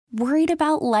Worried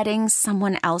about letting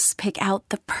someone else pick out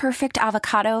the perfect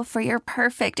avocado for your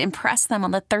perfect impress them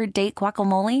on the third date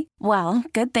guacamole? Well,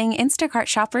 good thing Instacart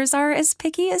shoppers are as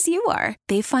picky as you are.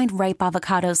 They find ripe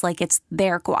avocados like it's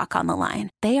their guac on the line.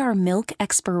 They are milk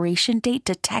expiration date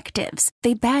detectives.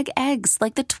 They bag eggs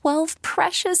like the 12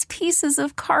 precious pieces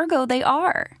of cargo they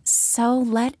are. So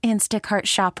let Instacart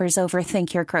shoppers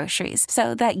overthink your groceries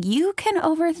so that you can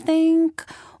overthink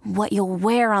what you'll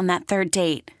wear on that third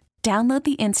date. Download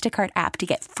the Instacart app to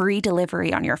get free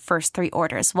delivery on your first 3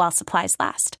 orders while supplies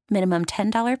last. Minimum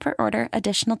 $10 per order.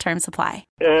 Additional terms apply.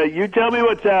 You tell me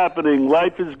what's happening.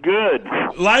 Life is good.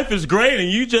 Life is great,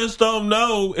 and you just don't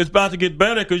know it's about to get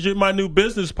better because you're my new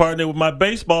business partner with my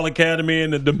baseball academy in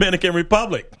the Dominican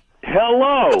Republic.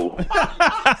 Hello.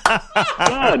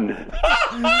 Son.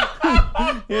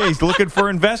 Yeah, he's looking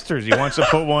for investors. He wants to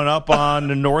put one up on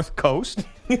the North Coast.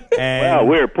 And Wow,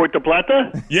 where? Puerto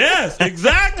Plata? Yes,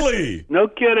 exactly. No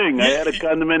kidding. I had a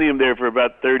condominium there for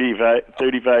about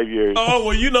 35 years. Oh,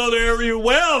 well, you know the area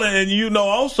well, and you know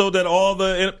also that all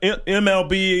the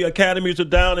MLB academies are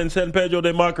down in San Pedro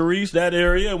de Macorís, that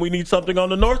area, and we need something on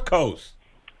the North Coast.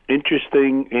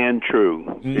 Interesting and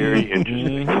true. Very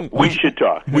interesting. We should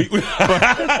talk.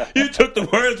 You took the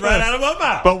words right out of my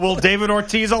mouth. But will David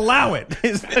Ortiz allow it?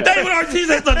 David Ortiz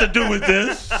has nothing to do with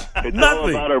this. It's all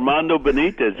Nothing. about Armando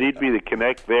Benitez. He'd be the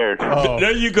connect there. Oh.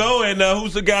 There you go. And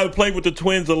who's the guy who played with the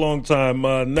Twins a long time?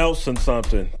 Nelson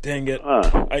something. Dang it.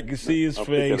 I can see his I'll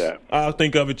think of face. that. I'll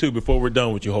think of it, too, before we're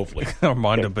done with you, hopefully.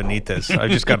 Armando Benitez. I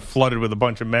just got flooded with a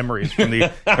bunch of memories from the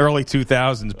early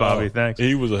 2000s, Bobby. Thanks.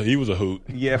 He was a hoot.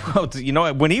 Yeah, well, you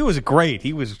know, when he was great,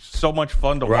 he was so much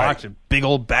fun to watch. A big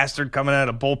old bastard coming out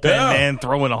of bullpen, man,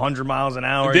 throwing 100 miles an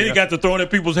hour. And then he got to throwing at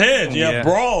people's heads. You have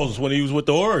brawls when he was with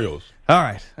the Orioles. All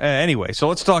right. Anyway, so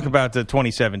let's talk about the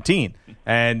 2017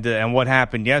 and what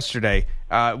happened yesterday.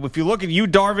 If you look at you,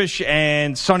 Darvish,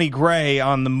 and Sonny Gray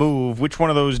on the move, which one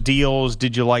of those deals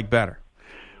did you like better?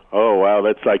 Oh, wow.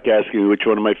 That's like asking which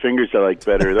one of my fingers I like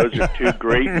better. Those are two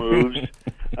great moves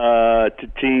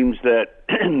to teams that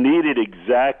needed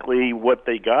exactly what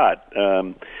they got.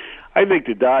 I think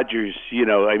the Dodgers,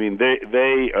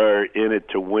 they are in it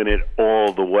to win it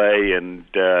all the way. And,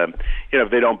 if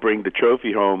they don't bring the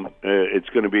trophy home, it's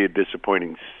going to be a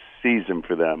disappointing season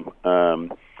for them.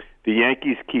 The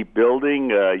Yankees keep building,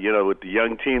 with the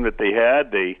young team that they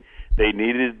had. They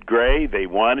needed Gray. They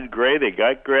wanted Gray. They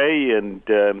got Gray, and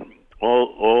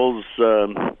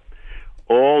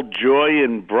all joy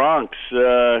in Bronx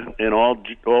and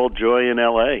all joy in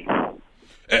L.A.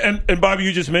 And Bobby,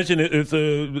 you just mentioned it. If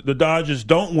the Dodgers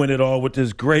don't win it all with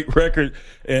this great record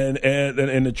and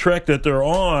the trek that they're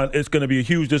on, it's going to be a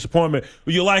huge disappointment.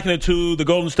 You liken it to the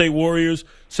Golden State Warriors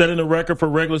setting a record for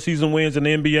regular season wins in the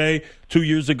NBA 2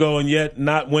 years ago and yet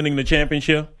not winning the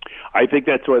championship? I think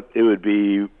that's what it would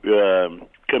be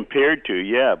compared to,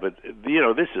 yeah. But,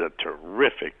 this is a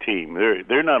terrific team.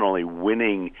 They're not only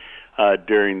winning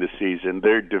during the season,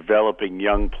 they're developing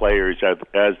young players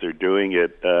as they're doing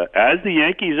it, as the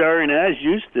Yankees are and as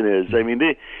Houston is. I mean,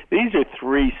 these are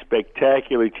three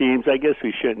spectacular teams. I guess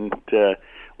we shouldn't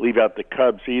leave out the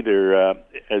Cubs either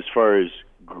as far as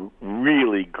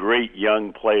really great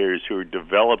young players who are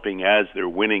developing as they're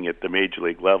winning at the major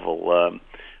league level.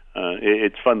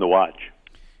 It's fun to watch.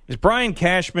 Is Brian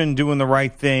Cashman doing the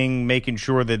right thing, making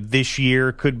sure that this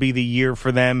year could be the year for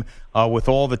them with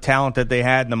all the talent that they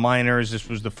had in the minors? This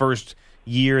was the first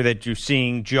year that you're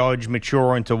seeing Judge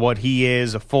mature into what he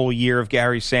is, a full year of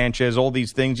Gary Sanchez, all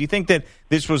these things. You think that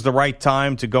this was the right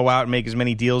time to go out and make as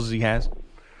many deals as he has?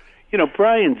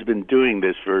 Brian's been doing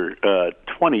this for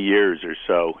 20 years or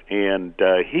so, and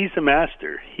he's a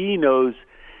master. He knows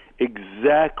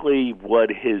exactly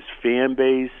what his fan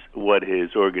base, what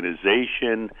his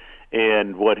organization,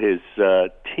 and what his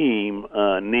team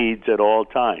needs at all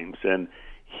times. And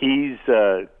he's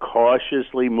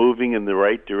cautiously moving in the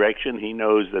right direction. He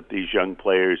knows that these young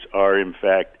players are, in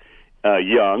fact,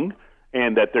 young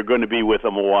and that they're going to be with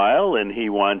him a while, and he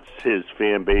wants his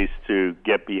fan base to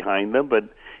get behind them. But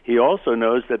he also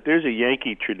knows that there's a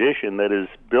Yankee tradition that is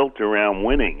built around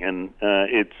winning, and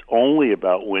it's only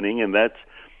about winning, and that's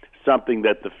something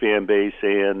that the fan base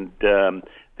and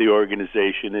the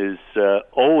organization is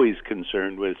always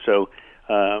concerned with. So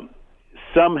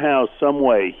somehow, some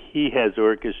way, he has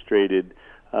orchestrated,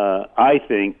 I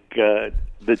think,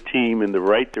 the team in the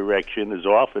right direction as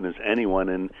often as anyone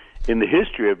in the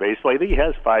history of baseball. I think he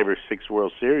has 5 or 6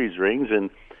 World Series rings,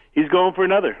 and he's going for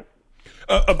another.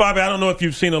 Bobby, I don't know if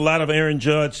you've seen a lot of Aaron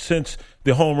Judge since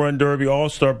the home run derby,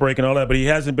 all-star break and all that, but he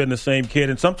hasn't been the same kid.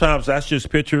 And sometimes that's just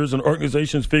pitchers and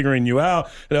organizations figuring you out,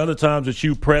 and other times it's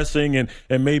you pressing and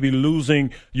maybe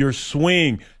losing your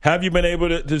swing. Have you been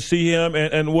able to see him,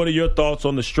 and what are your thoughts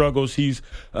on the struggles he's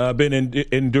been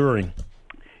enduring?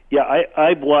 Yeah,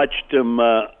 I've watched him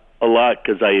a lot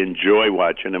because I enjoy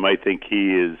watching him. I think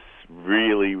he is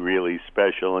really, really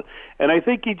special. And I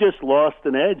think he just lost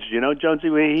an edge. You know,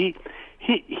 Jonesy,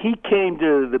 he came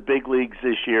to the big leagues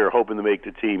this year hoping to make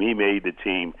the team. He made the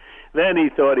team. Then he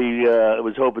thought he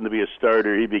was hoping to be a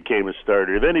starter. He became a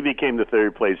starter. Then he became the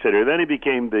third-place hitter. Then he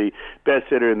became the best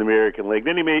hitter in the American League.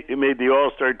 Then he made the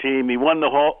All-Star team. He won the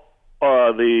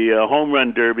home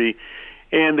run derby.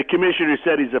 And the commissioner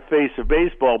said he's a face of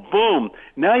baseball. Boom.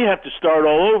 Now you have to start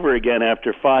all over again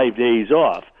after 5 days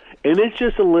off. And it's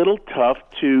just a little tough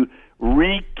to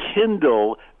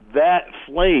rekindle that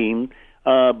flame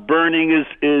burning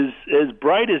as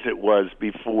bright as it was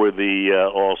before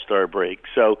the All-Star break.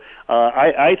 So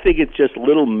I think it's just a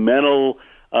little mental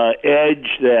edge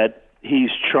that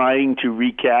he's trying to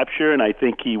recapture, and I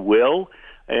think he will.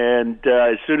 And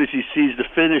as soon as he sees the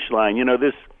finish line, you know,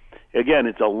 this, again,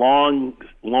 it's a long,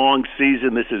 long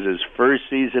season. This is his first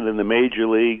season in the major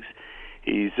leagues.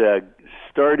 He's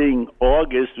starting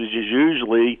August, which is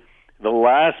usually the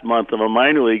last month of a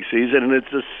minor league season, and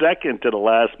it's the second to the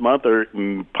last month, or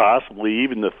possibly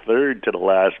even the third to the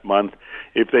last month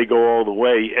if they go all the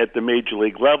way at the major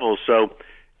league level. So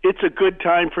it's a good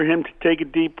time for him to take a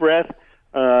deep breath,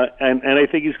 and I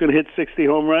think he's going to hit 60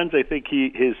 home runs. I think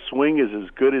his swing is as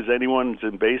good as anyone's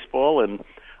in baseball, and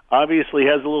obviously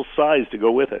has a little size to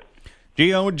go with it.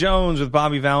 Gio Jones with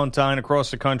Bobby Valentine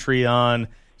across the country on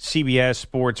CBS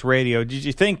Sports Radio. Did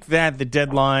you think that the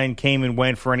deadline came and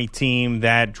went for any team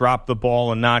that dropped the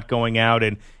ball and not going out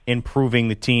and improving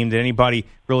the team? Did anybody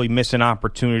really miss an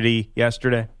opportunity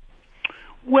yesterday?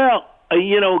 Well,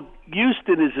 you know,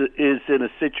 Houston is in a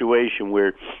situation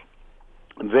where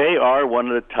they are one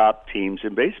of the top teams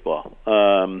in baseball.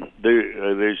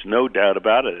 There's no doubt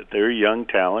about it. Their young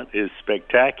talent is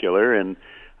spectacular, and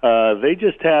they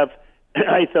just have –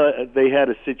 I thought they had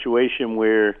a situation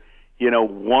where, you know,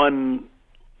 one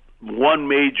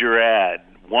major ad,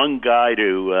 one guy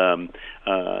to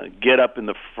get up in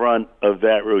the front of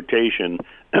that rotation,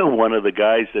 one of the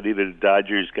guys that either the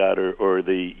Dodgers got or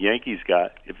the Yankees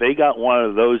got. If they got one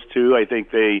of those two, I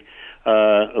think they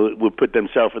would put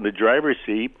themselves in the driver's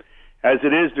seat. As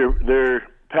it is, they're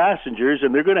passengers,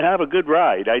 and they're going to have a good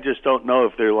ride. I just don't know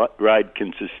if their ride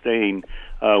can sustain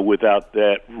without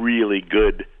that really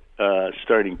good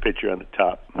starting pitcher on the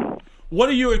top. What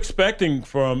are you expecting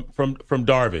from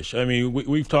Darvish? I mean,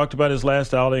 we've talked about his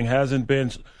last outing, hasn't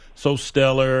been so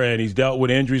stellar, and he's dealt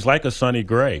with injuries like a Sonny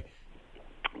Gray.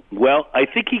 Well, I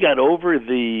think he got over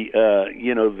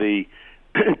the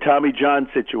Tommy John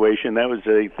situation. That was,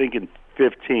 I think, in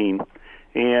 15.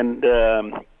 And,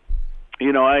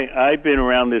 I've been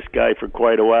around this guy for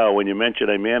quite a while. When you mentioned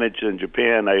I managed in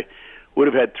Japan, I would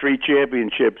have had 3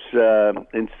 championships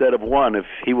instead of 1 if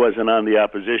he wasn't on the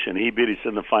opposition. He beat us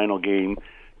in the final game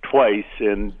twice,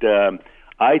 and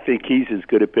I think he's as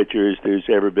good a pitcher as there's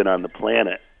ever been on the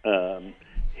planet.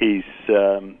 He's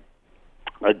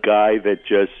a guy that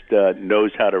just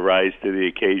knows how to rise to the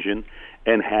occasion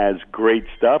and has great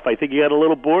stuff. I think he got a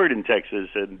little bored in Texas,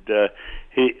 and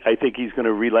I think he's going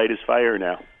to relight his fire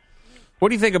now. What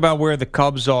do you think about where the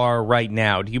Cubs are right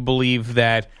now? Do you believe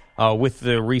that with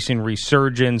the recent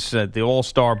resurgence, the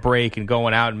All-Star break, and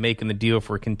going out and making the deal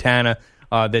for Quintana,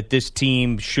 that this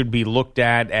team should be looked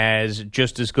at as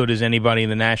just as good as anybody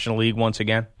in the National League once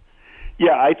again?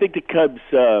 Yeah, I think the Cubs,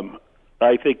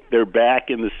 I think they're back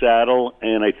in the saddle,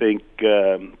 and I think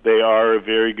they are a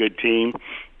very good team.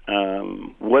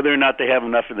 Whether or not they have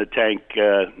enough in the tank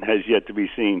has yet to be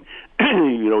seen.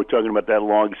 We're talking about that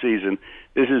long season.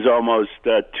 This is almost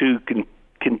 2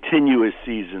 continuous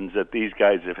seasons that these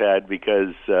guys have had,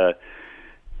 because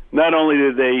not only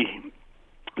did they,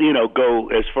 go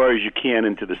as far as you can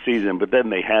into the season, but then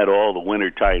they had all the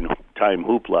winter time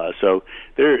hoopla. So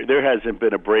there hasn't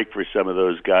been a break for some of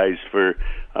those guys for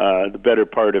the better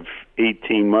part of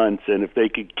 18 months. And if they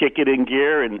could kick it in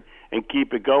gear and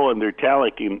keep it going, their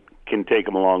talent can take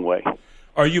them a long way.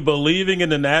 Are you believing in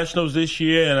the Nationals this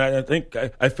year? And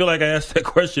I feel like I ask that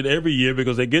question every year,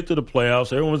 because they get to the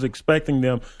playoffs, everyone's expecting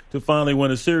them to finally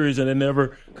win a series, and it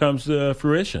never comes to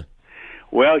fruition.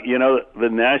 Well, the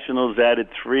Nationals added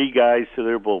 3 guys to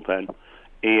their bullpen,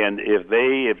 and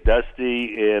if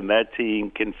Dusty and that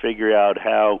team can figure out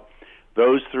how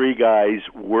those 3 guys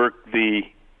work the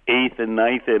 8th and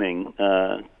 9th inning,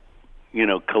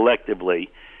 collectively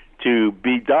to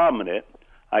be dominant,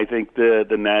 I think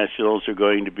the Nationals are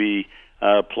going to be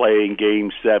playing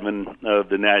Game 7 of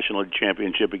the National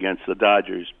Championship against the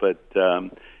Dodgers. But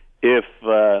if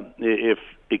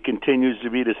it continues to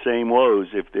be the same woes,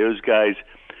 if those guys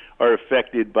are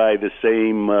affected by the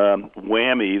same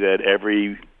whammy that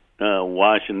every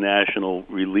Washington National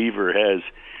reliever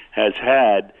has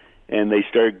had, and they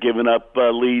start giving up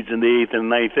leads in the 8th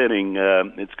and 9th inning,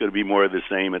 it's going to be more of the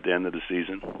same at the end of the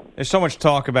season. There's so much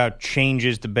talk about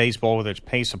changes to baseball, whether it's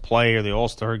pace of play or the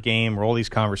All-Star game or all these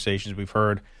conversations we've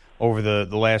heard over the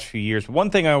last few years.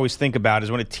 One thing I always think about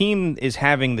is when a team is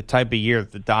having the type of year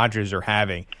that the Dodgers are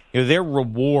having, their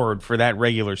reward for that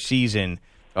regular season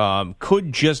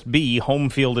could just be home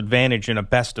field advantage in a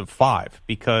best of 5,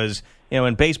 because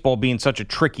in baseball being such a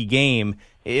tricky game,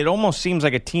 it almost seems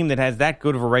like a team that has that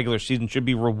good of a regular season should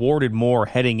be rewarded more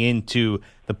heading into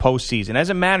the postseason.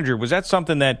 As a manager, was that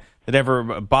something that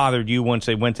ever bothered you once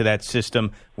they went to that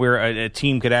system where a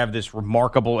team could have this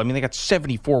remarkable, they got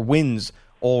 74 wins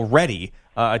already.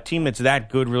 A team that's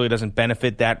that good really doesn't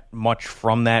benefit that much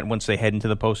from that once they head into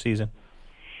the postseason?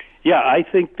 Yeah, I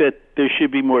think that there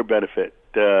should be more benefit.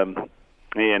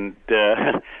 Again,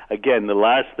 the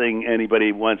last thing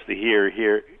anybody wants to hear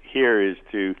is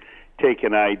to take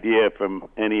an idea from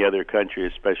any other country,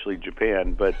 especially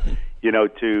Japan. But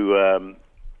to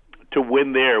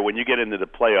win there, when you get into the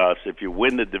playoffs, if you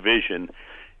win the division,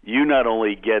 you not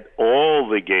only get all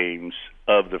the games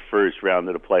of the first round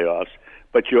of the playoffs,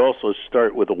 but you also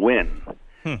start with a win.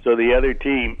 So the other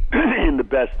team in the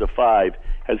best of 5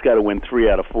 has got to win 3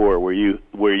 out of 4, where you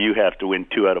have to win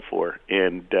 2 out of 4.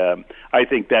 And I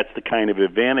think that's the kind of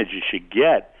advantage you should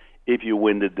get if you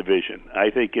win the division.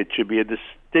 I think it should be a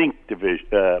distinct division.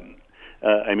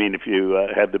 If you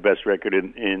have the best record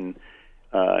in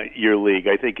your league,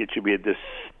 I think it should be a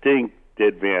distinct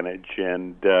advantage.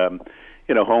 And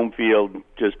home field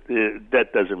just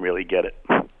that doesn't really get it.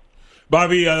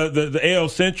 Bobby, the AL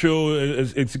Central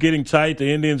it's getting tight.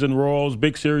 The Indians and Royals,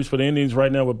 big series for the Indians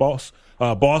right now with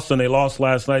Boston. They lost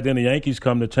last night. Then the Yankees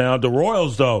come to town. The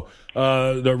Royals, though,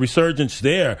 the resurgence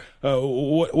there.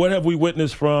 What have we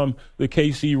witnessed from the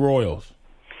KC Royals?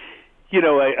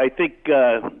 I think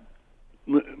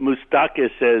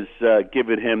Moustakas has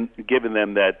given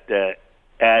them that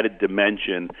added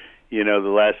dimension. The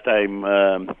last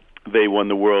time they won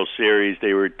the World Series,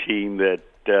 they were a team that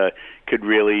could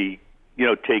really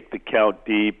take the count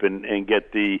deep and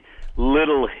get the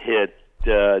little hit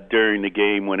during the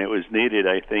game when it was needed.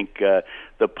 I think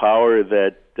the power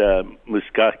that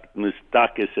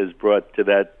Moustakas has brought to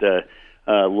that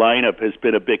lineup has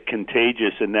been a bit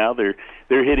contagious, and now they're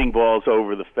hitting balls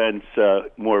over the fence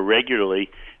more regularly.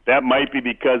 That might be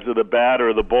because of the bat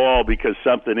or the ball, because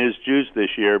something is juiced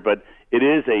this year, but it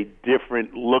is a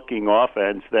different looking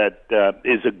offense that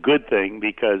is a good thing,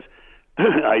 because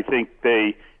I think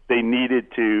they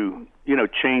needed to,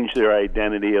 change their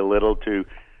identity a little to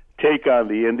take on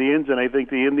the Indians, and I think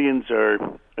the Indians are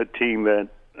a team that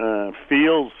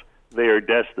feels they are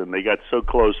destined. They got so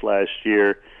close last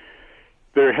year.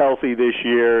 They're healthy this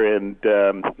year, and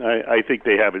I think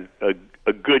they have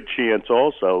a good chance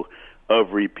also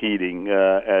of repeating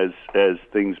as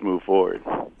things move forward.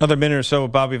 Another minute or so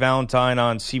with Bobby Valentine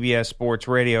on CBS Sports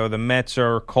Radio. The Mets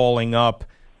are calling up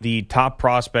the top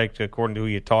prospect, according to who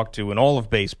you talk to, in all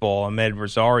of baseball, Ahmed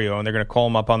Rosario, and they're going to call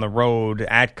him up on the road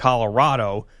at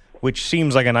Colorado, which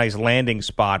seems like a nice landing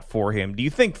spot for him. Do you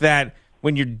think that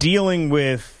when you're dealing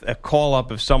with a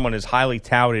call-up of someone as highly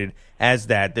touted as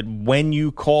that when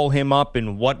you call him up,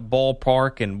 in what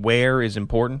ballpark and where is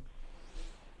important?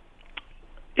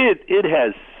 It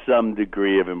has some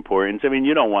degree of importance.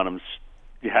 You don't want him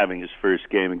having his first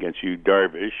game against Yu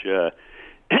Darvish,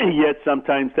 yet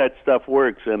sometimes that stuff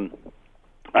works, and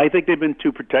I think they've been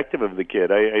too protective of the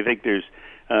kid. I think there's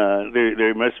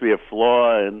there must be a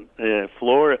flaw in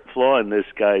this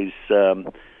guy's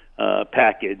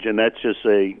package, and that's just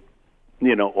a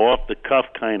off the cuff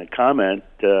kind of comment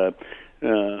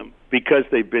because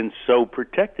they've been so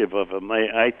protective of him.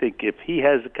 I think if he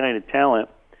has the kind of talent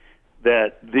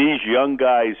that these young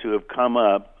guys who have come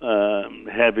up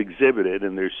have exhibited,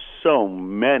 and there's so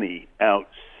many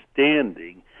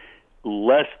outstanding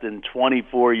less than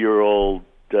 24-year-old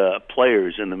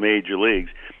players in the major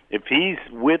leagues. If he's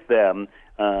with them,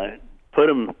 put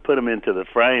him into the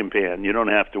frying pan. You don't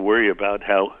have to worry about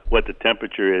what the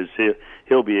temperature is.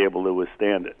 He'll be able to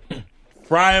withstand it.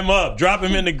 Fry him up. Drop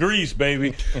him in the grease,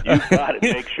 baby. You got it.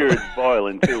 Make sure it's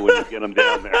boiling, too, when you get him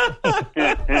down there.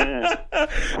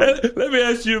 Let me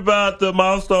ask you about the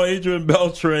milestone Adrian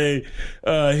Beltre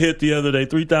hit the other day.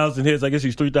 3,000 hits. I guess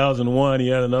he's 3,001. He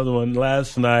had another one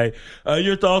last night.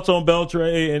 Your thoughts on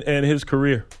Beltre and his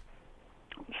career?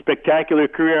 spectacular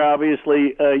career,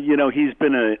 obviously. He's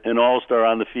been an all-star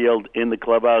on the field, in the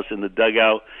clubhouse, in the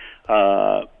dugout.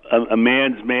 A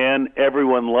man's man.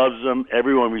 Everyone loves him.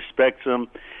 Everyone respects him.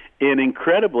 And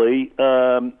incredibly,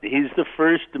 he's the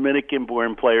first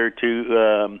Dominican-born player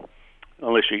to,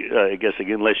 unless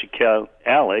you count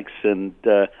Alex, and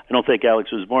I don't think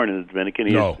Alex was born in the Dominican.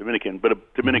 He is Dominican, but a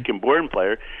Dominican-born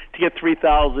player to get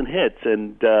 3,000 hits.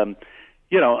 And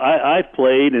I've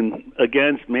played and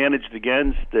managed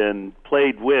against, and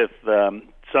played with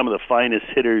some of the finest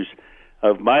hitters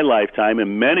of my lifetime,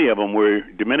 and many of them were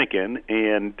Dominican.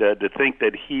 And to think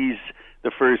that he's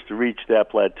the first to reach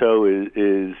that plateau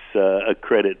is a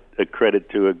credit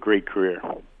to a great career.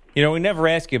 We never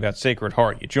ask you about Sacred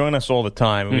Heart. You join us all the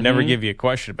time, and we never give you a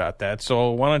question about that.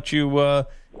 So why don't you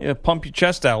pump your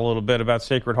chest out a little bit about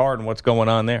Sacred Heart and what's going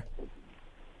on there?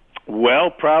 Well,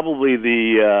 probably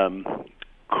the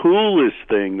coolest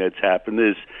thing that's happened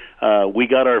is we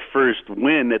got our first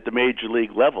win at the major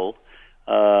league level.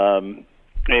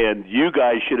 And you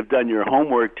guys should have done your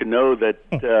homework to know that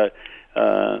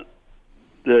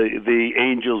the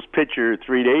Angels pitcher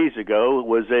 3 days ago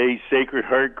was a Sacred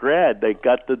Heart grad. They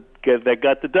got the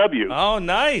W. Oh,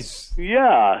 nice.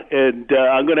 Yeah, and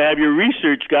I'm going to have your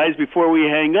research guys, before we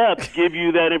hang up, give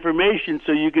you that information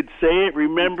so you could say it,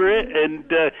 remember it,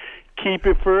 and keep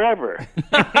it forever.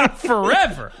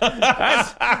 Forever?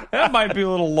 That might be a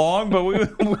little long,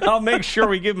 but I'll make sure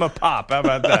we give him a pop. How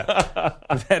about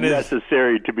that? That is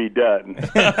necessary to be done.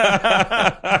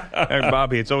 Hey,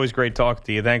 Bobby, it's always great talking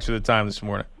to you. Thanks for the time this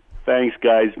morning. Thanks,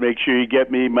 guys. Make sure you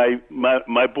get me my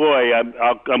boy.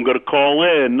 I'm going to call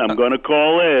in. I'm going to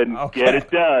call in. Okay. Get it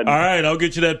done. All right, I'll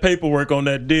get you that paperwork on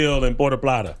that deal in Puerto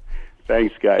Plata.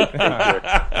 Thanks, guys. Take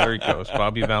care. There he goes,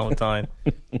 Bobby Valentine,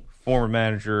 former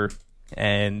manager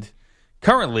and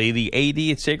currently the AD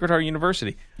at Sacred Heart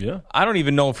University. Yeah. I don't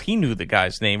even know if he knew the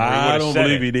guy's name. I don't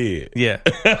believe he did. Yeah.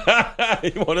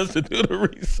 He wanted us to do the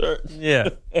research. Yeah.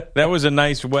 That was a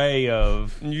nice way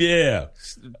of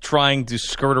trying to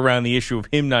skirt around the issue of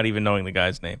him not even knowing the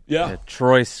guy's name. Yeah.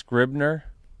 Troy Scribner.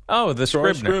 Oh, the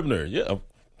Troy Scribner. Yeah.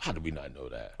 How did we not know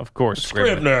that? Of course,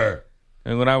 Scribner.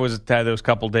 And when I had those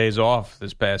couple days off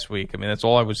this past week, that's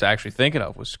all I was actually thinking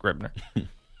of was Scribner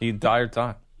the entire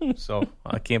time. So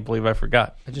I can't believe I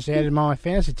forgot. I just added him on my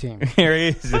fantasy team. Here he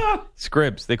is.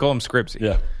 Scribs. They call him Scribsy.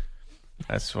 Yeah.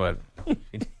 That's what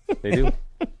they do.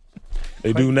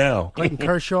 They do now. Clayton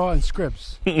Kershaw and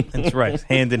Scripps. That's right.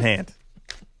 Hand in hand.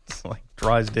 It's like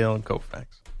Drysdale and Koufax.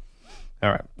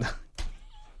 All right.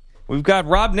 We've got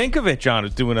Rob Ninkovich on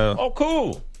who's doing a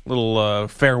cool little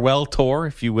farewell tour,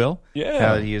 if you will. Yeah.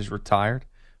 Now that he is retired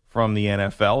from the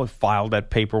NFL. He filed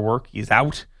that paperwork. He's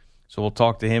out. So we'll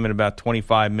talk to him in about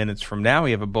 25 minutes from now.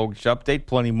 We have a Bogish update.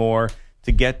 Plenty more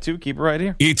to get to. Keep it right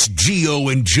here. It's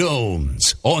Gio and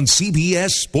Jones on CBS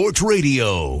Sports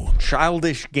Radio.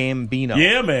 Childish Gambino.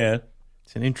 Yeah, man.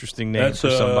 It's an interesting name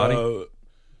for somebody.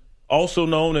 Also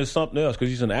known as something else because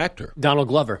he's an actor. Donald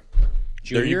Glover.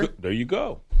 Jr. There you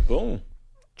go. Boom.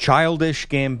 Childish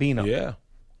Gambino. Yeah.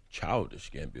 Childish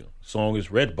Gambino. Song is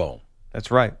Redbone.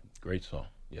 That's right. Great song.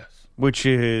 Yes. Which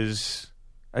is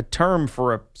a term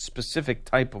for a specific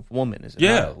type of woman, is it?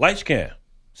 Yeah. not? Light skin.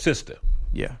 Sister.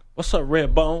 Yeah. What's up,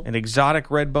 Redbone? An exotic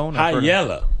Redbone? Hi,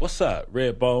 Yella. What's up,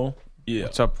 Redbone? Yeah.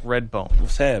 What's up, Redbone?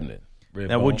 What's happening? Redbone.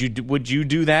 Now, would you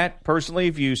do that personally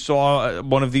if you saw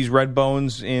one of these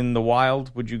Redbones in the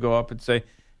wild? Would you go up and say,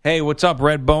 "Hey, what's up,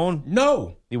 Redbone"?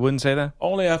 No. You wouldn't say that?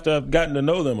 Only after I've gotten to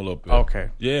know them a little bit. Okay.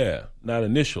 Yeah. Not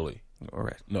initially. All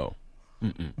right. No.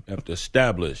 You have to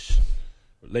establish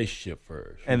relationship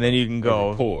first. And then you can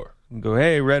go. Rapport. Go,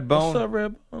 hey, Redbone. What's up,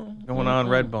 Redbone? Going on,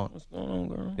 Redbone. What's going on,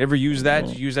 girl? You ever use that?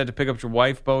 Did you use that to pick up your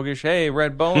wife, Bogish? Hey,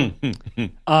 Redbone.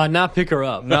 Not pick her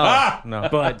up. No.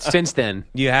 But since then,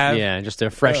 You have? yeah, just to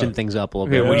freshen things up a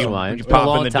little Okay, bit. when That's you, why. when you It's been a pop in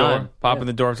long the time. door, pop in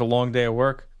the door. It's a long day at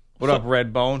work. What up,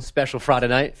 Redbone? Special Friday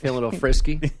night, feeling a little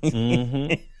frisky.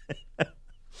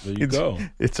 There you go.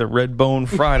 It's a Redbone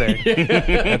Friday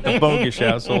at the Bogish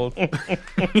household.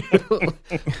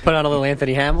 Put on a little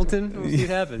Anthony Hamilton. We'll see what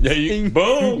happens. Yeah,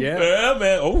 boom. Yeah. Yeah,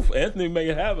 man. Oh, Anthony make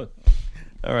it happen.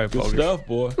 All right, Good Bogish. stuff,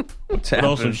 boy. What's Put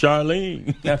on some happening?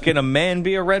 Charlene. Now, can a man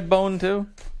be a Redbone too?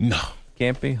 No.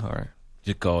 Can't be? All right.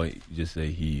 Just say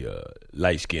he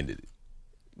light-skinned it.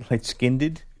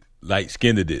 Light-skinned?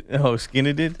 Light-skinned it. Oh,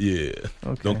 skinned it? Yeah.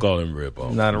 Okay. Don't call him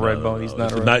Redbone. Not a Redbone. He's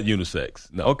not a Redbone. Not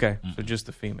unisex. No. Okay, so just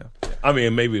the female. I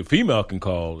mean, maybe a female can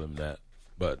call him that,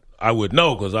 but I would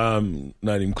know because I'm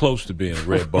not even close to being a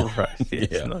Redbone. Right. Yes.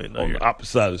 Yeah. No, On you're- the opposite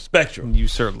side of the spectrum. You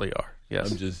certainly are. Yes.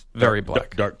 I'm just very dark,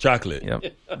 black. dark chocolate.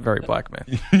 Yep. Very black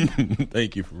man.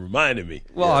 Thank you for reminding me.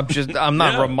 Well, I'm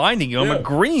not Yeah. reminding you. I'm Yeah.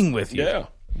 agreeing with you. Yeah.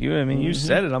 You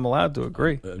said it. I'm allowed to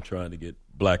agree. I'm trying to get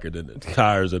blacker than the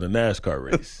tires in a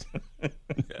NASCAR race.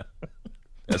 Yeah.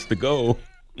 That's the goal.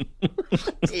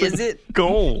 Is it?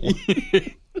 Goal.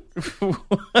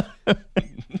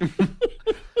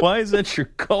 Why is that your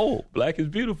goal? Black is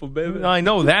beautiful, baby. I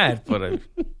know that, but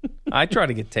I try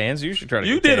to get tans. You should try to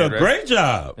You get did tans. a great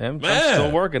job. I'm Man.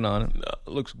 still working on it.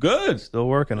 Looks good. Still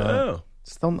working on Yeah. it.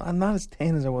 Still, I'm not as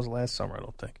tan as I was last summer, I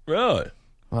don't think. Really?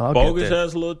 Well, I'll Bogus get there.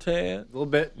 has a little tan. A little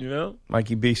bit. You know?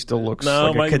 Mikey B still looks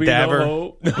No, like a Mike B, cadaver. no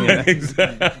hope.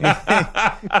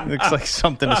 Exactly. Looks like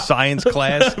something a science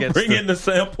class gets Bring to- in the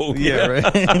sample. Yeah,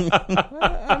 right.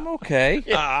 I'm okay.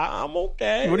 I'm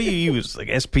okay. What do you use? Like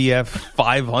SPF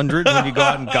 500 when you go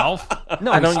out and golf?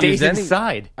 No, I it don't stays use any-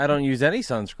 inside. I don't use any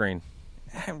sunscreen.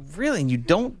 Really? And you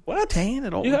don't tan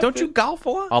at all? You have Don't to- you golf a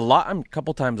lot? A lot. I'm a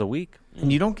couple times a week. And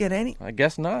you don't get any? I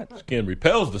guess not. Skin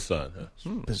repels the sun. Huh?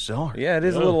 Bizarre. Yeah, it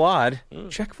is a little odd.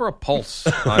 Check for a pulse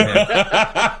on him.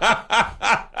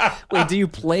 Wait, do you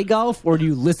play golf or do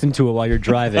you listen to it while you're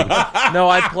driving? No,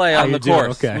 I play on you the do?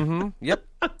 course. Okay. Yep.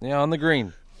 Yeah, on the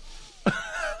green.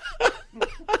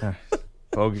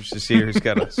 Bogus is here. He's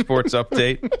got a sports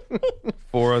update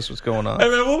for us. What's going on? Hey,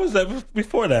 man, what was that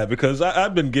before that? Because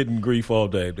I've been getting grief all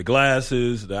day. The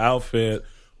glasses, the outfit.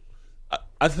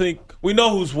 I think we know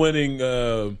who's winning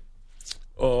on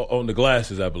the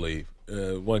glasses, I believe.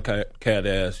 One cat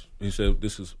asked, he said,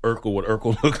 this is Urkel, what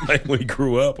Urkel looked like when he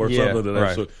grew up or Yeah, something.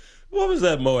 right. So, what was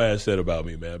that Moaz said about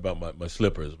me, man, about my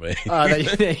slippers, man?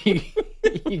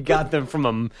 You got them from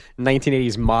a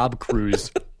 1980s mob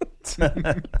cruise.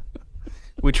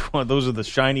 Which one? Those are the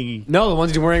shiny. No, the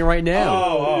ones you're wearing right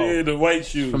now. Yeah, the white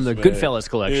shoes. From the man. Goodfellas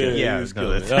collection. Yeah, Yeah, it's no,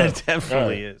 good. that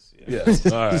definitely is. Yes.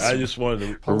 All right. I just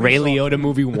wanted to. Ray Liotta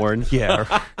movie worn.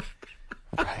 Yeah.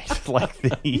 Right. Like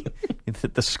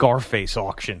the Scarface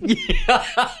auction.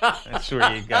 That's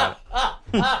where you got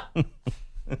it.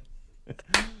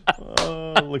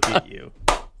 Oh, look at you.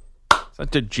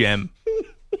 Such a gem.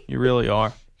 You really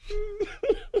are.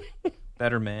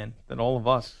 Better man than all of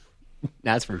us.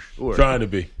 That's for sure. Trying to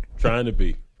be.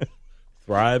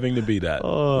 Thriving to be that.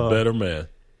 A better man.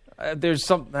 There's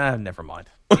some. Never mind.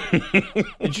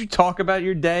 Did you talk about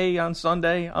your day on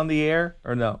Sunday on the air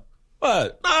or no?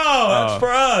 What? No, that's for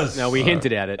us. No, we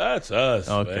hinted at it. That's us,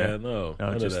 Okay. man. No, No,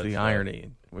 none of just that the stuff. irony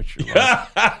in which you're like,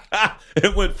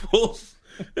 It went full.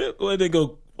 When they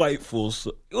go quite full.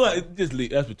 Well, just leave.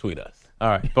 That's between us. all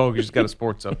right, Bogus got a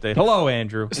sports update. Hello,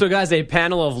 Andrew. So, guys, a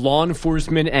panel of law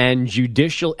enforcement and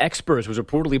judicial experts was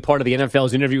reportedly part of the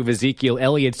NFL's interview with Ezekiel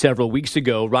Elliott several weeks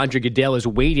ago. Roger Goodell is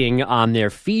waiting on their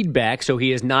feedback, so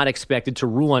he is not expected to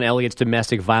rule on Elliott's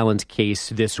domestic violence case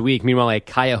this week. Meanwhile, a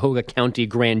Cuyahoga County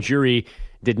grand jury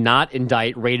did not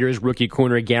indict Raiders rookie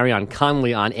corner Garyon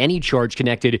Conley on any charge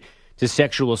connected to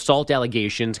sexual assault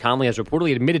allegations. Conley has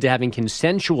reportedly admitted to having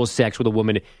consensual sex with a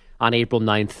woman on April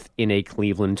 9th in a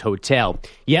Cleveland hotel.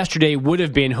 Yesterday would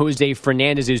have been Jose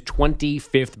Fernandez's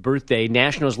 25th birthday.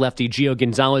 Nationals lefty Gio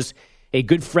Gonzalez, a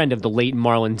good friend of the late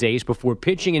Marlon days, before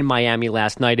pitching in Miami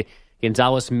last night.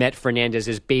 Gonzalez met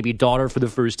Fernandez's baby daughter for the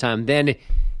first time then.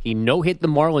 He no-hit the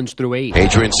Marlins through 8.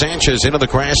 Adrian Sanchez into the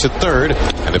grass at third,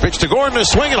 and the pitch to Gordon, a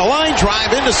swing and a line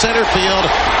drive into center field,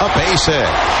 a base hit.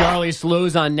 Charlie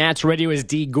Slows on Nats radio as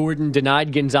D. Gordon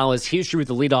denied Gonzalez history with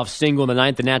the leadoff single in the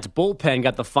ninth. The Nats bullpen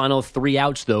got the final 3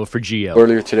 outs, though, for Gio.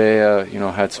 Earlier today,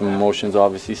 had some emotions,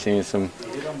 obviously, seeing some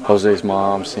Jose's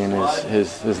mom, seeing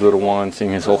his little one, seeing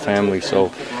his whole family,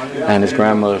 and his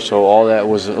grandmother. So all that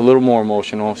was a little more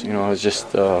emotional. It was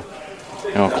just a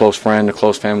close friend, a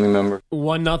close family member.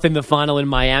 1-0 the final in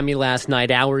Miami last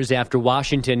night, hours after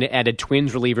Washington added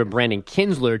Twins reliever Brandon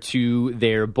Kinsler to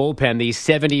their bullpen. The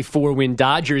 74-win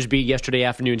Dodgers beat yesterday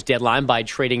afternoon's deadline by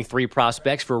trading 3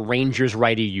 prospects for Rangers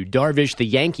righty Yu Darvish. The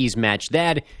Yankees matched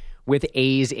that with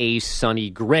A's ace Sonny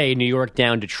Gray. New York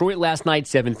down Detroit last night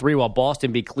 7-3, while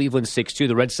Boston beat Cleveland 6-2.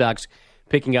 The Red Sox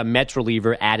picking up Mets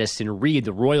reliever Addison Reed.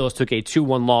 The Royals took a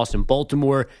 2-1 loss in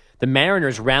Baltimore. The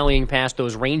Mariners rallying past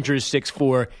those Rangers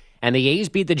 6-4, and the A's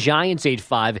beat the Giants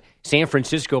 8-5. San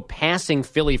Francisco passing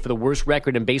Philly for the worst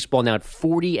record in baseball now at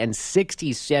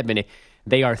 40-67.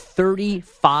 They are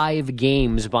 35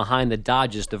 games behind the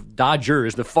Dodgers,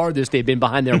 the farthest they've been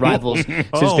behind their rivals since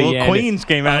the end Queens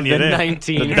came out of you the there.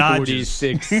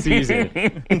 1946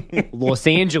 season. Los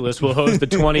Angeles will host the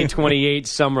 2028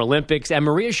 Summer Olympics, and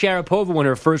Maria Sharapova won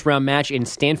her first-round match in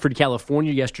Stanford,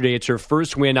 California yesterday. It's her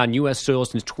first win on U.S. soil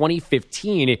since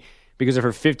 2015 because of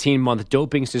her 15-month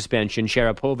doping suspension.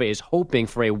 Sharapova is hoping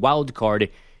for a wild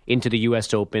card into the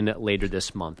U.S. Open later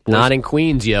this month. Not in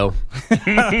Queens, yo.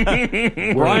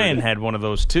 Brian had one of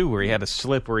those, too, where he had a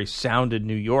slip where he sounded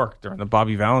New York during the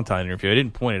Bobby Valentine interview. I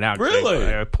didn't point it out.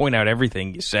 Really? I point out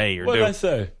everything you say or What do. did I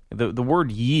say? The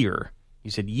word year.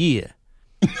 You said year.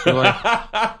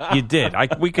 You did.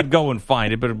 We could go and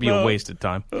find it, but it'd be a waste of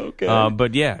time. Okay.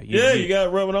 But yeah. You got it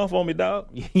rubbing off on me, dog.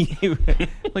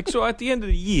 So at the end of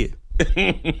the year.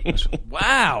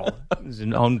 Wow. This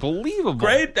is unbelievable.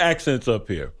 Great accents up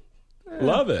here.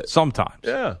 Love it. Sometimes.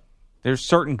 Yeah. There's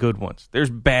certain good ones. There's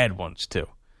bad ones, too.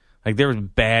 Like, there's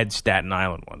bad Staten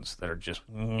Island ones that are just,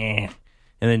 meh.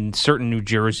 And then certain New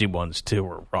Jersey ones, too,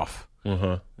 are rough.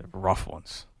 Uh-huh. They're rough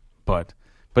ones. But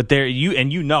there,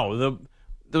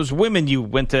 those women you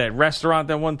went to that restaurant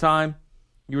that one time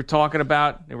you were talking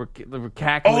about, they were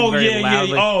cackling very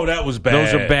loudly. Yeah. Oh, that was bad.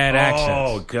 Those are bad accents.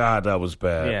 Oh, God, that was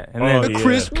bad. Yeah. And then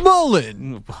Chris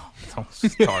Mullen. Don't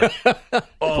start.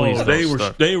 Oh, Please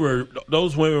they were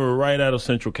those women were right out of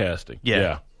Central Casting.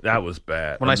 Yeah. That was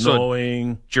bad. When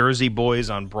Annoying. I saw Jersey Boys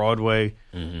on Broadway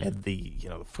at the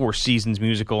Four Seasons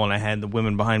musical, and I had the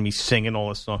women behind me singing all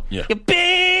this song. Yeah. You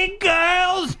big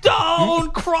girls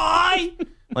don't cry.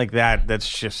 Like that. That's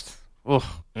just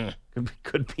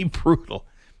could be brutal.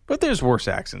 But there's worse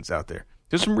accents out there.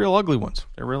 There's some real ugly ones.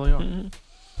 There really are.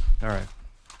 All right.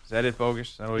 Is that it,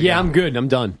 Bogus? Yeah, I'm good. I'm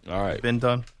done. All right. Been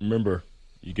done? Remember,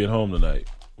 you get home tonight.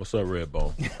 What's up,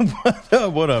 Redbone?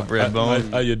 What up,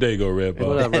 Redbone? How your day go, Redbone?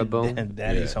 What up, Redbone? And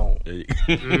Daddy's home.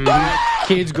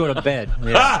 Kids go to bed.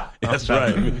 Ah, that's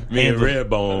right. Me and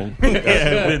Redbone got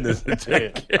some business to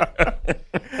take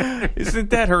care. Isn't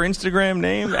that her Instagram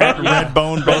name? At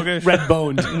Redbone Bogus?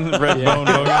 Redbone. Redbone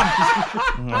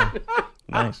Bogus.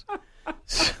 Nice.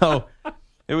 So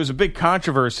there was a big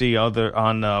controversy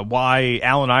on why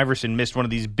Allen Iverson missed one of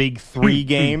these big 3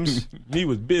 games. He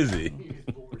was busy.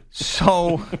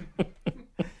 So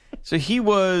he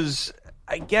was,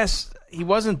 I guess, he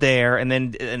wasn't there, and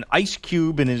then an Ice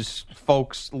Cube and his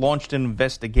folks launched an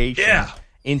investigation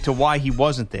into why he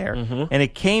wasn't there, and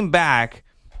it came back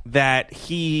that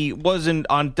he wasn't,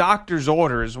 on doctor's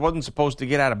orders, wasn't supposed to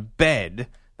get out of bed.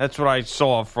 That's what I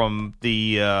saw from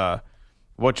the,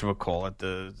 whatchamacallit,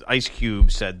 the Ice Cube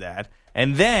said that.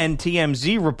 And then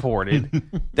TMZ reported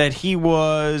that he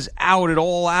was out at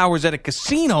all hours at a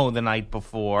casino the night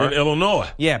before. In Illinois.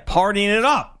 Yeah, partying it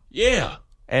up. Yeah.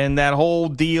 And that whole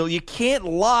deal, you can't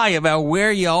lie about where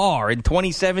you are in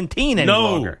 2017 any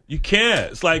longer. No, you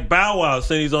can't. It's like Bow Wow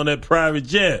saying he's on that private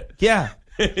jet. Yeah.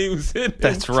 He was in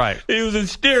That's right. He was in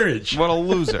steerage. What a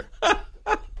loser.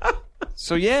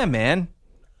 So, yeah, man.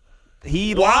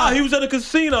 He was at a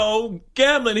casino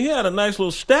gambling. He had a nice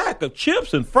little stack of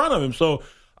chips in front of him. So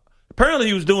apparently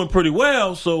he was doing pretty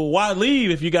well. So why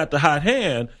leave if you got the hot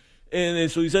hand?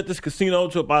 And so he's at this casino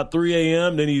till about 3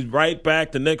 a.m. Then he's right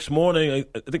back the next morning.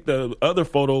 I think the other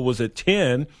photo was at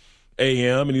 10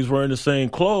 a.m. and he's wearing the same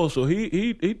clothes. So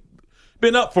he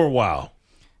been up for a while.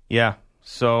 Yeah.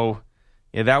 So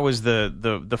yeah, that was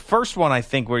the first one, I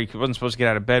think, where he wasn't supposed to get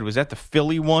out of bed. Was that the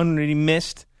Philly one that he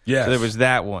missed? Yes. So there was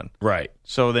that one. Right.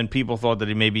 So then people thought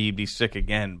that maybe he'd be sick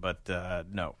again, but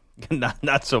no,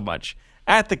 not so much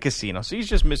at the casino. So he's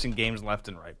just missing games left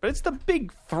and right. But it's the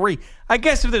big 3. I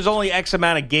guess if there's only X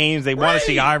amount of games, they want to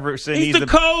see Iverson. He's the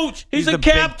coach. He's the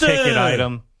captain. Big ticket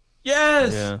item.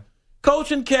 Yes. Yeah.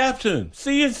 Coach and captain.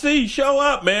 CNC, show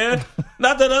up, man.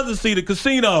 Not that other C, the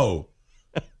casino.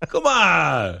 Come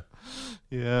on.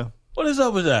 Yeah. What is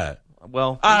up with that?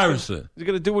 Well, Iverson. He's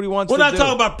going to do what he wants We're to do. not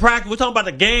talking about practice. We're talking about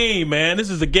the game, man.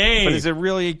 This is a game. But is it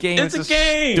really a game? It's a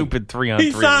game. Stupid 3-on-3.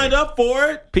 He signed up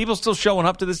for it. People still showing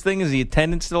up to this thing? Is the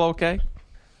attendance still okay?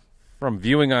 From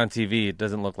viewing on TV, it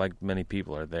doesn't look like many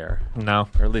people are there. No.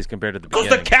 Or at least compared to the Because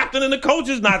beginning. the captain and the coach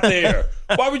is not there.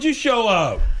 Why would you show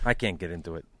up? I can't get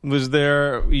into it. Was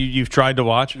there... You've tried to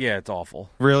watch? Yeah, it's awful.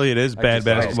 Really? It is bad I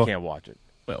basketball? just can't watch it.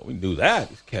 Well, we knew that.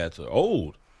 These cats are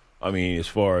old. I mean, as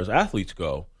far as athletes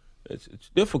go, it's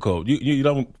difficult. You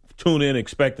don't tune in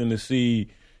expecting to see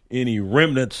any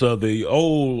remnants of the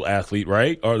old athlete,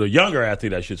 right? Or the younger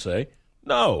athlete, I should say.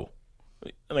 No.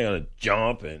 They're going to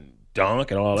jump and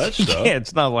dunk and all that stuff. Yeah,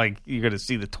 it's not like you're going to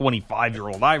see the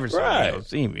 25-year-old Iverson. Right. You don't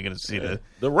see him. You're going to see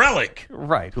the relic.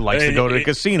 Right, who likes to go to the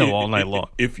casino all night long.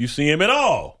 If you see him at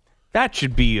all. That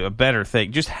should be a better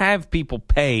thing. Just have people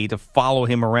pay to follow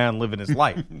him around living his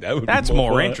life. That's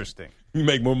more fun. interesting. You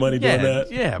make more money doing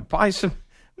that? Yeah,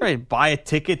 buy a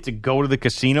ticket to go to the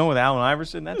casino with Allen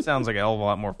Iverson. That sounds like a hell of a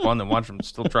lot more fun than watching him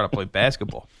still try to play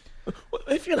basketball. Well,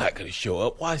 if you're not going to show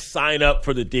up, why sign up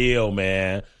for the deal,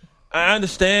 man? I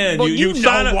understand. Well, you know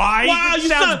sign up. why? Wow, it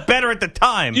sounds better at the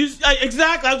time.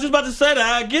 Exactly. I was just about to say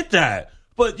that. I get that.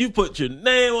 But you put your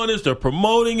name on this. They're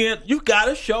promoting it. You got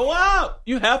to show up.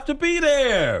 You have to be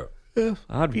there. Yeah,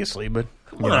 obviously, but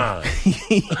come on.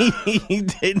 He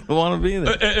didn't want to be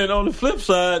there. And on the flip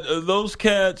side, those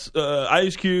cats,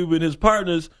 Ice Cube and his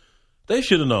partners, they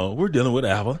should have known. We're dealing with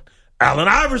Allen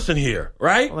Iverson here,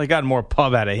 right? Well, they got more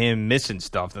pub out of him missing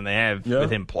stuff than they have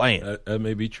with him playing. That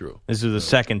may be true. This is the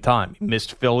second time. He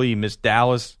missed Philly, he missed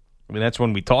Dallas. I mean, that's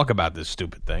when we talk about this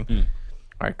stupid thing.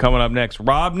 All right, coming up next,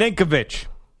 Rob Ninkovich.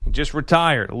 He just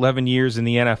retired, 11 years in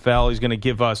the NFL. He's going to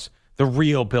give us the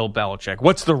real Bill Belichick.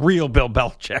 What's the real Bill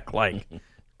Belichick like?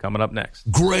 Coming up next.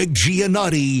 Greg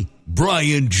Giannotti,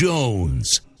 Brian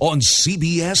Jones on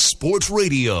CBS Sports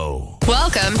Radio.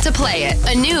 Welcome to Play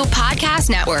It, a new podcast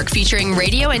network featuring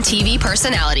radio and TV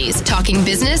personalities talking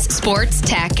business, sports,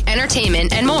 tech,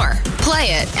 entertainment, and more. Play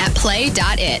it at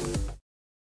play.it.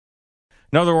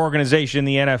 Another organization in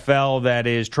the NFL that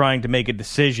is trying to make a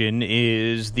decision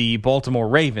is the Baltimore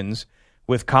Ravens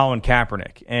with Colin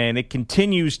Kaepernick. And it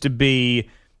continues to be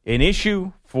an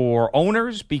issue for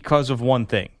owners because of one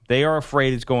thing. They are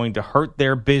afraid it's going to hurt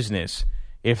their business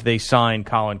if they sign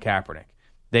Colin Kaepernick.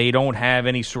 They don't have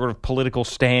any sort of political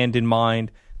stand in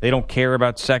mind. They don't care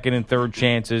about second and third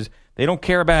chances. They don't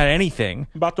care about anything.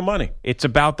 About the money. It's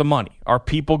about the money. Are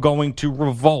people going to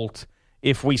revolt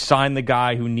if we sign the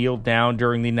guy who kneeled down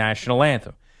during the national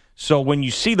anthem? So when you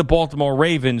see the Baltimore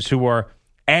Ravens who are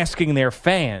asking their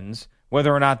fans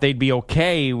whether or not they'd be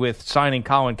okay with signing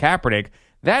Colin Kaepernick,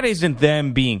 that isn't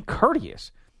them being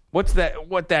courteous. What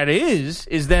that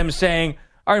is them saying,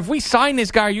 all right, if we sign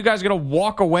this guy, are you guys going to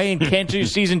walk away and cancel your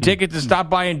season tickets and stop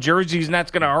buying jerseys, and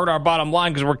that's going to hurt our bottom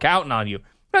line because we're counting on you?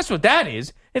 That's what that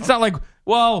is. It's not like,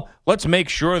 well, let's make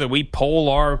sure that we poll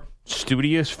our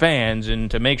studious fans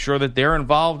and to make sure that they're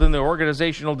involved in the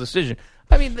organizational decision.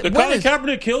 I mean, did Colin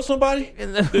Kaepernick kill somebody?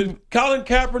 Did Colin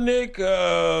Kaepernick,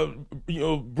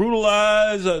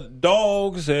 brutalize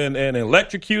dogs and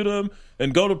electrocute them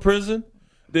and go to prison?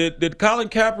 Did Colin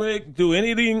Kaepernick do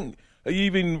anything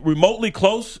even remotely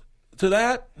close to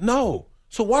that? No.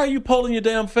 So why are you polling your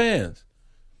damn fans?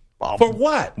 For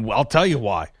what? Well, I'll tell you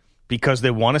why. Because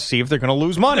they want to see if they're going to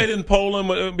lose money. They didn't poll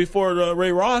him before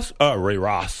Ray Rice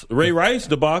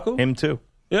debacle. Him too.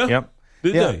 Yeah. Yep.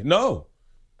 Did they? No.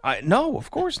 No,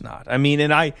 of course not. I mean,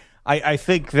 and I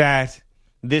think that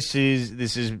this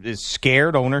is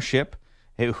scared ownership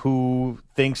who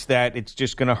thinks that it's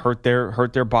just going to hurt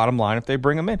their bottom line if they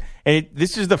bring him in. And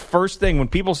this is the first thing when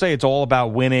people say it's all about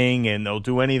winning and they'll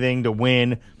do anything to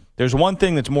win. There's one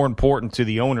thing that's more important to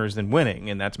the owners than winning,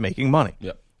 and that's making money.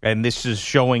 Yep. And this is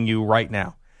showing you right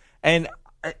now. And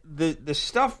the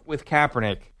stuff with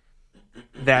Kaepernick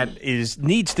that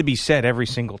needs to be said every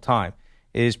single time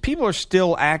is people are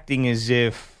still acting as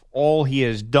if all he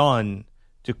has done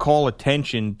to call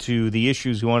attention to the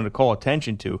issues he wanted to call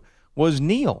attention to was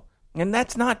kneel. And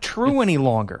that's not true any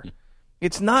longer.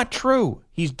 It's not true.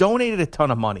 He's donated a ton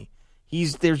of money.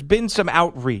 There's been some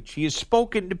outreach. He has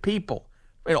spoken to people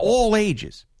in all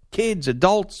ages. Kids,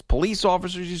 adults, police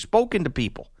officers, he's spoken to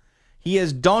people. He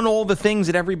has done all the things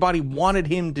that everybody wanted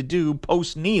him to do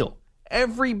post-Neil.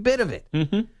 Every bit of it.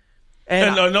 Mm-hmm.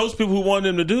 And those people who want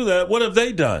him to do that, what have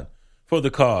they done for the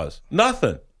cause?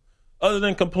 Nothing other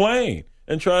than complain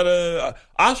and try to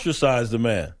ostracize the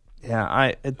man.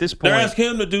 Yeah, at this point... They're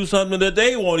asking him to do something that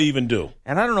they won't even do.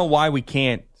 And I don't know why we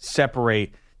can't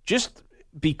separate just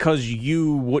because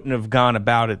you wouldn't have gone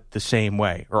about it the same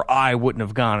way, or I wouldn't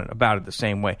have gone about it the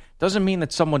same way, doesn't mean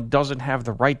that someone doesn't have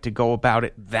the right to go about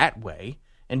it that way,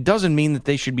 and doesn't mean that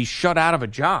they should be shut out of a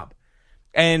job.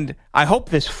 And I hope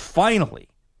this finally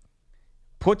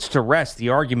puts to rest the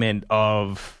argument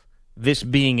of this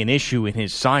being an issue in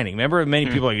his signing. Remember, many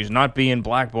people are like, he's not being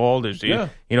blackballed. If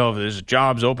there's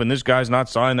jobs open, this guy's not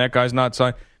signed, that guy's not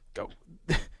signed.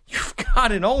 You've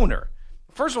got an owner.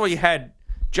 First of all, you had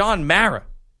John Mara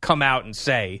come out and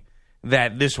say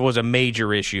that this was a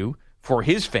major issue for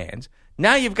his fans.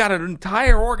 Now you've got an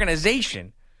entire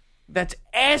organization that's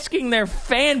asking their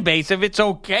fan base if it's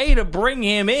okay to bring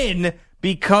him in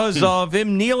because of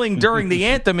him kneeling during the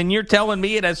anthem, and you're telling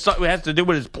me it has to do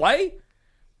with his play?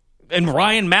 And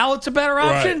Ryan Mallett's a better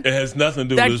option? Right. It has nothing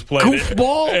to do with his play.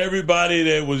 Goofball? Everybody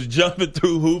that was jumping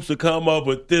through hoops to come up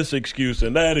with this excuse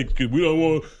and that excuse. We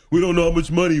don't know how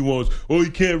much money he wants. Oh, he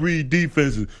can't read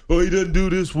defenses. Oh, he doesn't do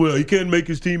this well. He can't make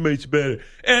his teammates better.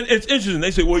 And it's interesting.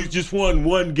 They say, well, he's just won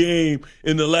one game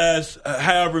in the last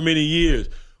however many years.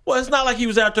 Well, it's not like he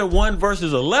was out there 1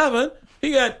 versus 11.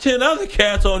 He got 10 other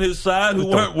cats on his side who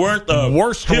weren't worth the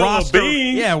worst roster.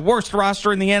 Yeah, worst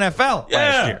roster in the NFL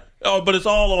last year. Oh, but it's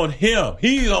all on him.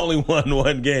 He's only won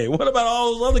one game. What about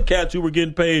all those other cats who were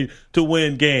getting paid to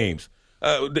win games?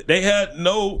 They had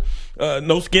no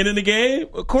skin in the game.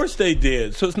 Of course they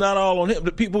did. So it's not all on him.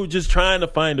 The people were just trying to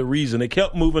find a reason. They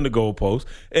kept moving the goalposts,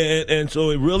 and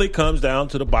so it really comes down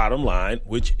to the bottom line,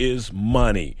 which is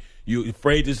money. You're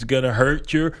afraid this is going to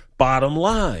hurt your bottom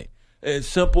line. As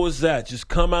simple as that. Just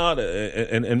come out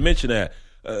and mention that.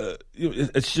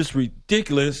 It's just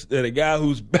ridiculous that a guy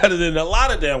who's better than a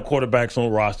lot of damn quarterbacks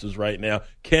on rosters right now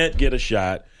can't get a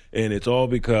shot, and it's all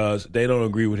because they don't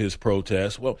agree with his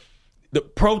protest. Well, the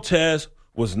protest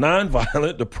was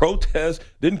nonviolent. The protest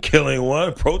didn't kill anyone.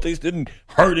 The protest didn't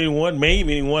hurt anyone, maim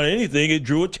anyone, anything. It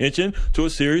drew attention to a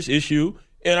serious issue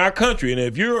in our country. And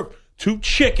if you're too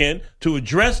chicken to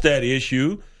address that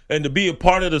issue and to be a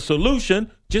part of the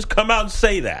solution, just come out and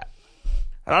say that.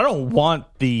 And I don't want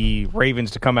the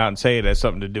Ravens to come out and say it has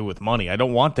something to do with money. I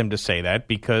don't want them to say that,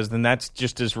 because then that's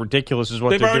just as ridiculous as what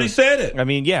they've already said it. I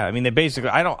mean, yeah. I mean, they basically.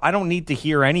 I don't need to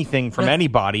hear anything from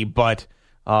anybody, but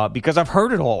because I've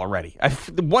heard it all already.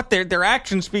 Their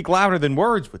actions speak louder than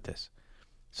words with this.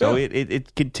 So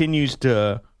it continues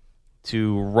to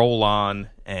roll on,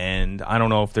 and I don't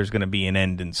know if there's going to be an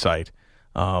end in sight,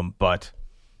 but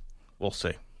we'll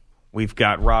see. We've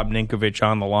got Rob Ninkovich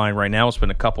on the line right now. We'll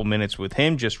spend a couple minutes with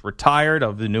him, just retired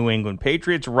of the New England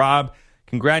Patriots. Rob,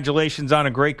 congratulations on a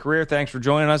great career. Thanks for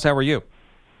joining us. How are you?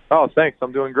 Oh, thanks.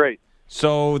 I'm doing great.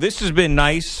 So this has been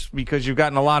nice because you've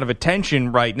gotten a lot of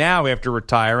attention right now after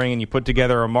retiring, and you put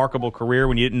together a remarkable career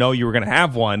when you didn't know you were going to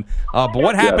have one. But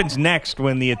what happens next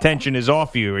when the attention is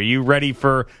off you? Are you ready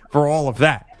for all of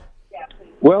that?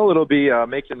 Well, it'll be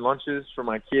making lunches for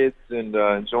my kids and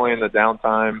enjoying the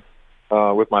downtime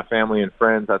with my family and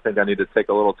friends. I think I need to take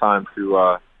a little time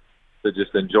to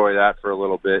just enjoy that for a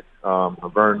little bit.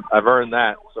 I've earned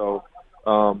that. So,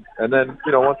 and then,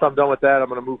 once I'm done with that, I'm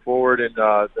going to move forward in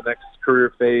the next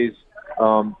career phase.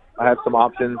 I have some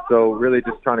options, so really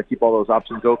just trying to keep all those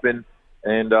options open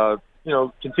and,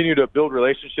 continue to build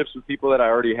relationships with people that I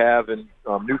already have and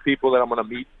new people that I'm going to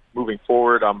meet moving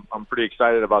forward. I'm pretty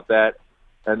excited about that.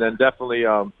 And then definitely,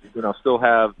 still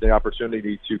have the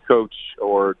opportunity to coach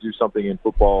or do something in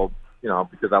football,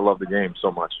 because I love the game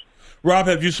so much. Rob,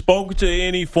 have you spoken to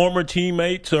any former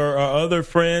teammates or other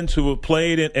friends who have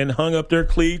played and hung up their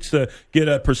cleats to get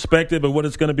a perspective of what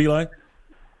it's going to be like?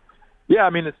 Yeah, I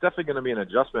mean, it's definitely going to be an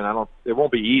adjustment. It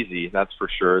won't be easy, that's for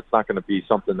sure. It's not going to be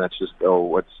something that's just,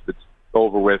 it's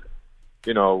over with,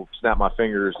 snap my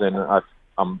fingers and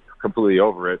I'm completely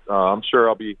over it. I'm sure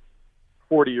I'll be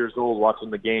 40 years old watching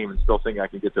the game and still think I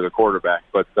can get to the quarterback.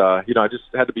 But, I just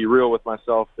had to be real with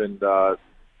myself and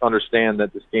understand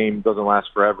that this game doesn't last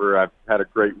forever. I've had a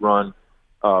great run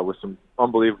with some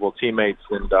unbelievable teammates,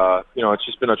 and, it's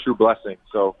just been a true blessing.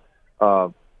 So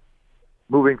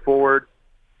moving forward,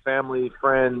 family,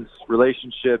 friends,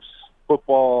 relationships,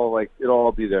 football, it'll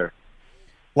all be there.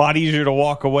 A lot easier to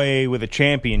walk away with a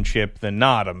championship than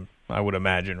not, I would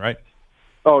imagine, right?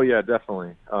 Oh, yeah,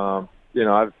 definitely.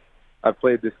 I've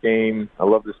played this game. I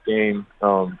love this game.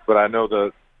 But I know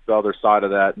the other side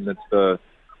of that, and it's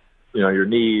your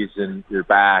knees and your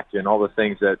back and all the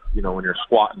things that, when you're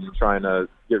squatting and trying to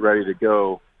get ready to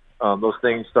go, those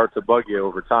things start to bug you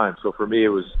over time. So for me, it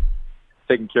was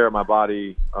taking care of my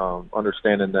body,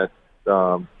 understanding that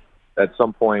at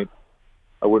some point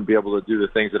I wouldn't be able to do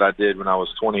the things that I did when I was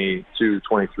 22,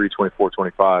 23, 24,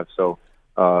 25. So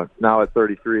now at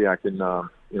 33, I can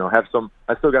have some.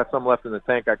 I still got some left in the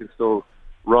tank. I can still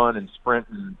run and sprint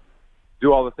and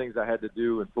do all the things I had to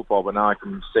do in football, but now I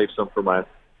can save some for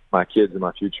my kids and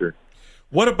my future.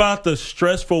 What about the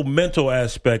stressful mental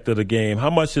aspect of the game? How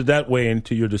much did that weigh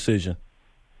into your decision?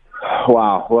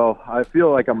 Wow. Well, I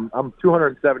feel like I'm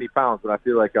 270 pounds, but I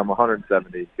feel like I'm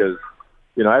 170 because,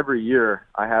 every year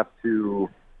I have to,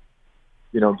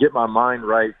 get my mind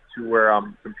right to where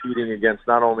I'm competing against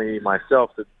not only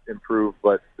myself to improve,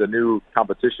 but the new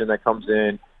competition that comes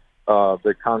in,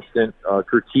 the constant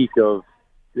critique of,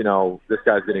 this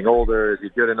guy's getting older. Is he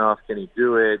good enough? Can he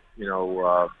do it?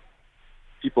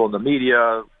 People in the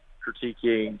media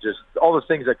critiquing, just all the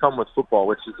things that come with football,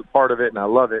 which is a part of it, and I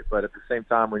love it. But at the same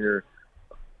time, when you're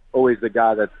always the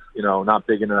guy that's, not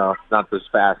big enough, not the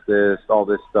fastest, all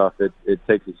this stuff, it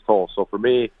takes its toll. So for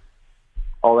me,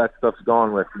 all that stuff's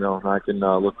gone with, and I can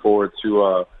look forward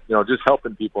to, just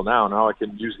helping people now. Now I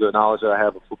can use the knowledge that I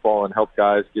have of football and help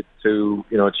guys get to,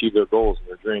 achieve their goals and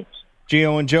their dreams.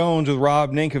 Gio and Jones with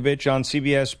Rob Ninkovich on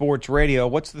CBS Sports Radio.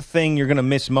 What's the thing you're going to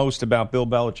miss most about Bill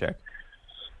Belichick?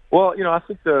 Well, I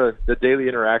think the daily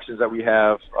interactions that we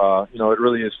have, it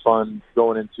really is fun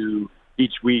going into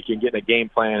each week and getting a game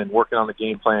plan and working on the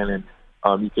game plan.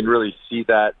 And you can really see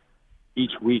that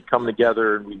each week come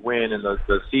together and we win, and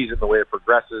the season, the way it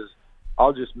progresses.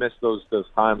 I'll just miss those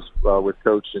times with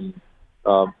Coach. And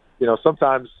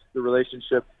sometimes the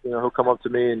relationship, he'll come up to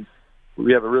me and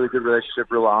we have a really good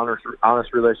relationship, real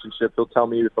honest relationship. He'll tell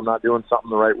me if I'm not doing something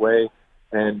the right way,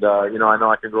 and I know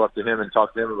I can go up to him and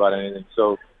talk to him about anything.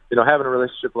 So having a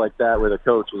relationship like that with a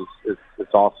coach is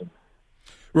awesome.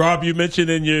 Rob, you mentioned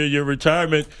in your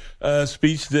retirement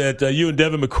speech that you and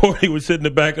Devin McCourty would sit in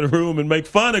the back of the room and make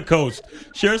fun of Coach.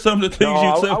 Share some of the things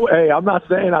you'd say. Hey, I'm not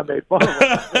saying I made fun of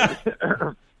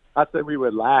him. I said we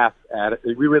would laugh at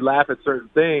it. We would laugh at certain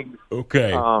things.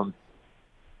 Okay.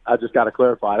 I just got to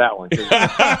clarify that one.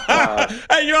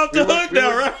 Hey, you're off the hook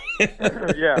now, right?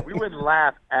 Yeah, we wouldn't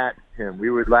laugh at him.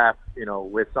 We would laugh,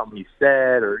 with something he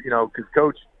said, or because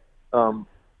Coach,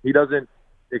 he doesn't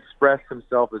express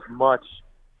himself as much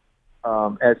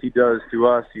as he does to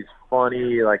us. He's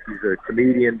funny, like he's a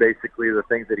comedian. Basically, the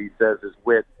things that he says is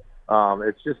wit.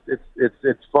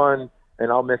 It's fun,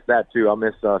 and I'll miss that too. I'll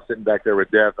miss sitting back there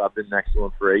with Dev. I've been next to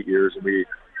him for 8 years, and we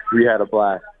had a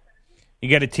blast. You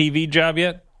got a TV job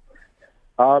yet?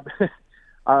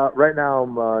 Right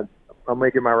now, I'm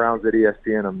making my rounds at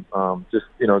ESPN. I'm just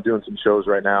doing some shows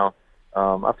right now.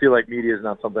 I feel like media is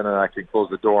not something that I can close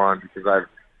the door on because I've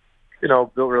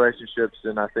built relationships,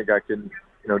 and I think I can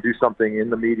do something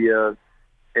in the media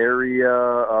area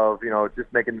of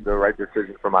just making the right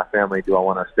decision for my family. Do I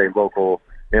want to stay local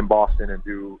in Boston and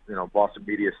do Boston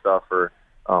media stuff, or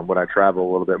would I travel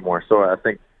a little bit more? So I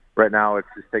think right now it's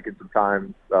just taking some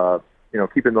time,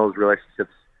 keeping those relationships.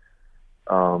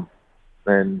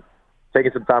 And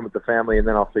taking some time with the family, and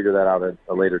then I'll figure that out at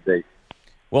a later date.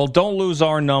 Well, don't lose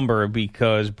our number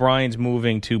because Brian's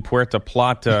moving to Puerto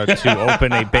Plata to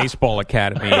open a baseball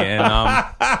academy, and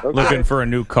I'm looking for a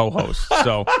new co-host.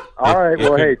 So, all right.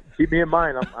 Well, hey, keep me in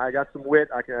mind. I got some wit.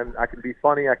 I can be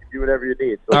funny. I can do whatever you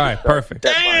need. So all right, perfect.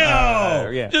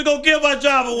 Damn! Yeah. Just go give my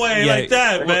job away like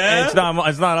that, man.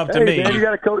 It's not up to me. Man, you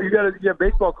got a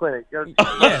baseball clinic. You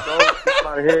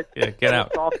got to hit. Yeah, get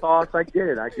out. Soft toss. I get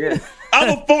it.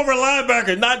 I'm a former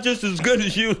linebacker, not just as good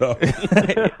as you, though.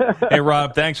 Hey,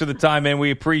 Rob, thanks for the time, man.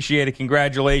 We appreciate it.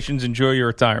 Congratulations. Enjoy your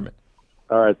retirement.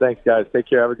 All right. Thanks, guys. Take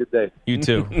care. Have a good day. You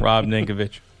too. Rob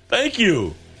Ninkovich. Thank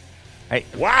you. Hey,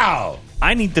 wow.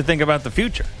 I need to think about the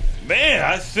future. Man,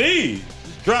 I see.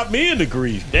 Just drop me in the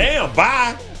grease. Damn,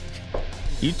 bye.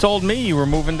 You told me you were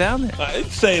moving down there. I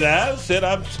didn't say that. I said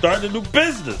I'm starting a new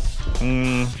business.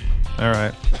 All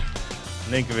right.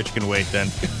 Ninkovich can wait then.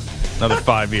 Another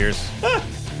 5 years.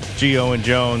 Gio and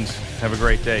Jones. Have a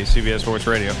great day. CBS Sports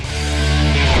Radio.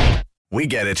 We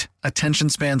get it. Attention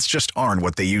spans just aren't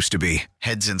what they used to be.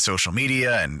 Heads in social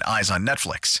media and eyes on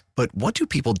Netflix. But what do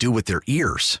people do with their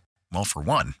ears? Well, for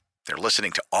one, they're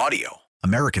listening to audio.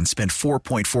 Americans spend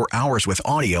 4.4 hours with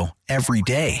audio every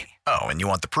day. Oh, and you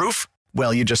want the proof?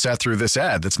 Well, you just sat through this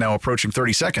ad that's now approaching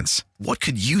 30 seconds. What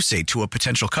could you say to a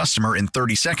potential customer in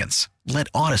 30 seconds? Let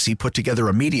Odyssey put together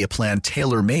a media plan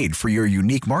tailor-made for your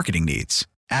unique marketing needs.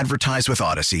 Advertise with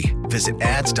Odyssey. Visit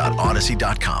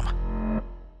ads.odyssey.com.